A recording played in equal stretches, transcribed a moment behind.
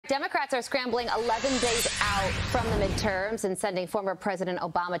Democrats are scrambling 11 days out from the midterms and sending former President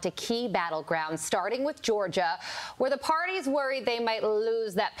Obama to key battlegrounds, starting with Georgia, where the party's worried they might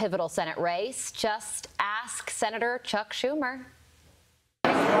lose that pivotal Senate race. Just ask Senator Chuck Schumer.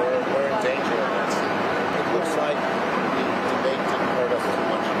 We're in danger of this. It looks like the debate didn't hurt us too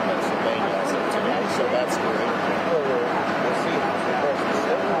much in Pennsylvania as of today, so that's great. We'll see how it goes.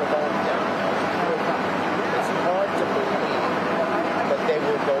 We're going down. It's hard to believe, but they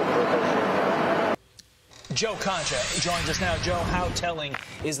will go for the Joe Concha joins us now. Joe, how telling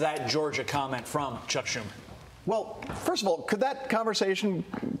is that Georgia comment from Chuck Schumer? Well, first of all, could that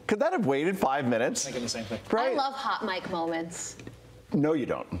have waited 5 minutes? Thinking the same thing. I Right? love hot mic moments. No, you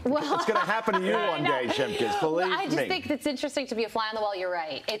don't. Well, it's going to happen to you one day, Shimkis. Believe me. I just think it's interesting to be a fly on the wall. You're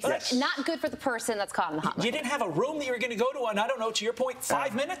right. It's not good for the person that's caught in the hot mic. You didn't have a room that you were going to go to, and I don't know, to your point,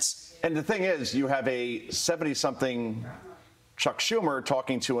 5 minutes? And the thing is, you have a 70-something Chuck Schumer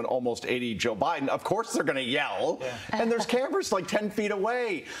talking to an almost 80 Joe Biden. Of course they're going to yell. Yeah. And there's cameras like 10 feet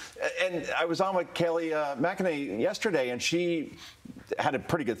away. And I was on with Kayleigh McEnany yesterday, and she had a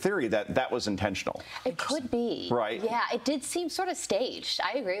pretty good theory that that was intentional. It could be. Right. Yeah, it did seem sort of staged.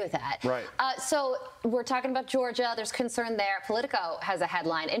 I agree with that. Right. So we're talking about Georgia. There's concern there. Politico has a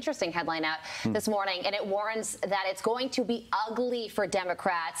headline, interesting headline out this morning, and it warns that it's going to be ugly for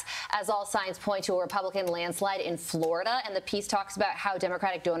Democrats as all signs point to a Republican landslide in Florida. And the piece talks about how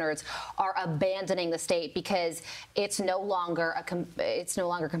Democratic donors are abandoning the state because it's no longer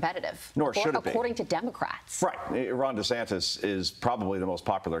competitive. Nor should it be. According to Democrats. Right. Ron DeSantis is probably the most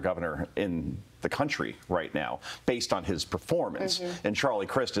popular governor in the country right now, based on his performance. And Charlie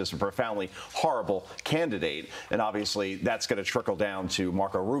Crist is a profoundly horrible candidate. And obviously, that's going to trickle down to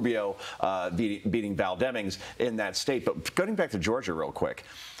Marco Rubio beating Val Demings in that state. But going back to Georgia real quick,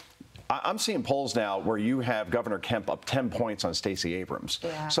 I'm seeing polls now where you have Governor Kemp up 10 points on Stacey Abrams.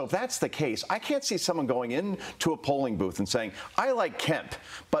 Yeah. So if that's the case, I can't see someone going into a polling booth and saying, I like Kemp,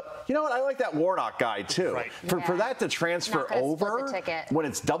 but you know what? I like that Warnock guy, too. Right. For that to transfer over when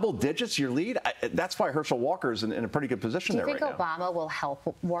it's double digits, your lead, that's why Herschel Walker's in a pretty good position there right now. Do you think Obama will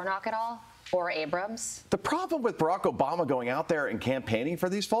help Warnock at all? Or Abrams? The problem with Barack Obama going out there and campaigning for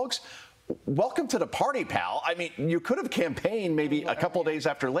these folks, welcome to the party, pal. I mean, you could have campaigned maybe a couple of days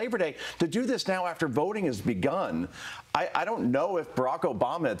after Labor Day. To do this now after voting has begun, I don't know if Barack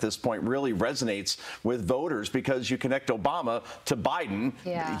Obama at this point really resonates with voters, because you connect Obama to Biden.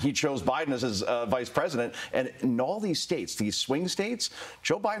 Yeah. He chose Biden as his vice president. And in all these states, these swing states,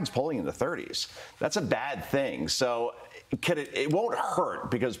 Joe Biden's polling in the 30s. That's a bad thing. So it won't hurt,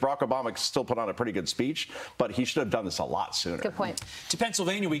 because Barack Obama still put on a pretty good speech, but he should have done this a lot sooner. Good point. To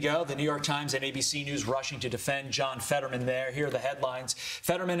Pennsylvania we go. The New York Times and ABC News rushing to defend John Fetterman there. Here are the headlines.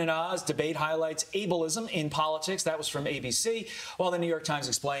 Fetterman and Oz debate highlights ableism in politics. That was from ABC. While the New York Times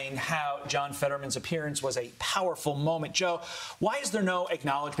explained how John Fetterman's appearance was a powerful moment. Joe, why is there no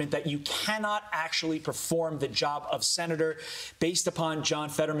acknowledgement that you cannot actually perform the job of senator based upon John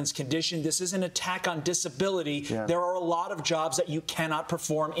Fetterman's condition? This is an attack on disability. Yeah. There are a lot of jobs that you cannot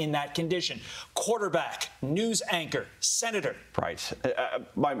perform in that condition. Quarterback, news anchor, senator. Right.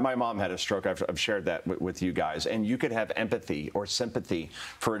 My mom had a stroke. I've shared that with you guys. And you could have empathy or sympathy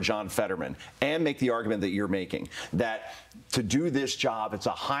for John Fetterman and make the argument that you're making, that to do this job, it's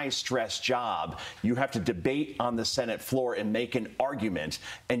a high-stress job. You have to debate on the Senate floor and make an argument,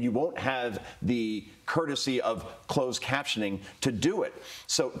 and you won't have the courtesy of closed captioning to do it.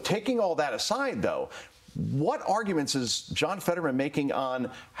 So taking all that aside, though, what arguments is John Fetterman making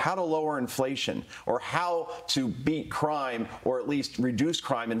on how to lower inflation or how to beat crime or at least reduce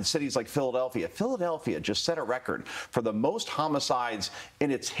crime in cities like Philadelphia? Philadelphia just set a record for the most homicides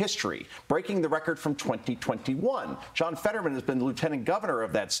in its history, breaking the record from 2021. John Fetterman has been lieutenant governor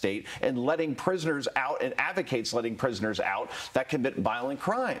of that state and letting prisoners out and advocates letting prisoners out that commit violent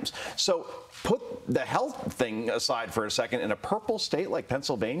crimes. So put the health thing aside for a second. In a purple state like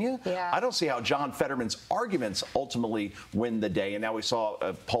Pennsylvania, I don't see how John Fetterman's arguments ultimately win the day. And now we saw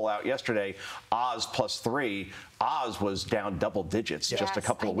a poll out yesterday, Oz +3. Oz was down double digits just a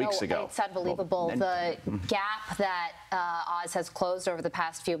couple of weeks ago. It's unbelievable, the gap that Oz has closed over the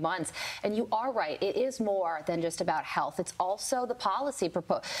past few months. And you are right, it is more than just about health. It's also the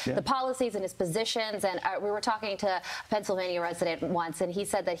the policies and his positions. And we were talking to a Pennsylvania resident once, and he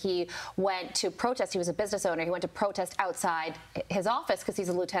said that he went to protest. He was a business owner. He went to protest outside his office because he's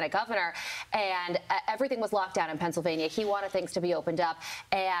a lieutenant governor, and everything was locked down in Pennsylvania. He wanted things to be opened up,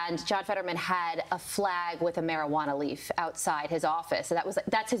 and John Fetterman had a flag with a marijuana leaf outside his office. So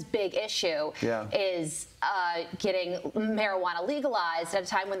that's his big issue, is getting marijuana legalized at a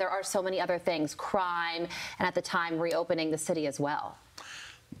time when there are so many other things, crime, and at the time reopening the city as well.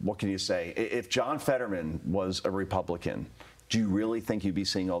 what can you say? If John Fetterman was a Republican, do you really think you'd be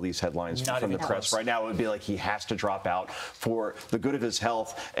seeing all these headlines from the press right now? It would be like he has to drop out for the good of his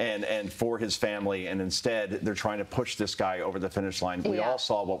health and for his family, and instead they're trying to push this guy over the finish line. We all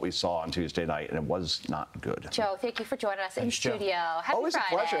saw what we saw on Tuesday night, and it was not good. Joe, thank you for joining us in studio. Happy Always Friday.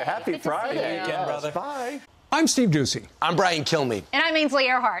 a pleasure. Happy Friday. Again, brother. Bye. I'm Steve Ducey. I'm Brian Kilmeade. And I'm Ainsley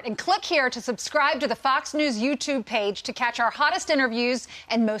Earhart. And click here to subscribe to the Fox News YouTube page to catch our hottest interviews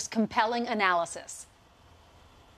and most compelling analysis.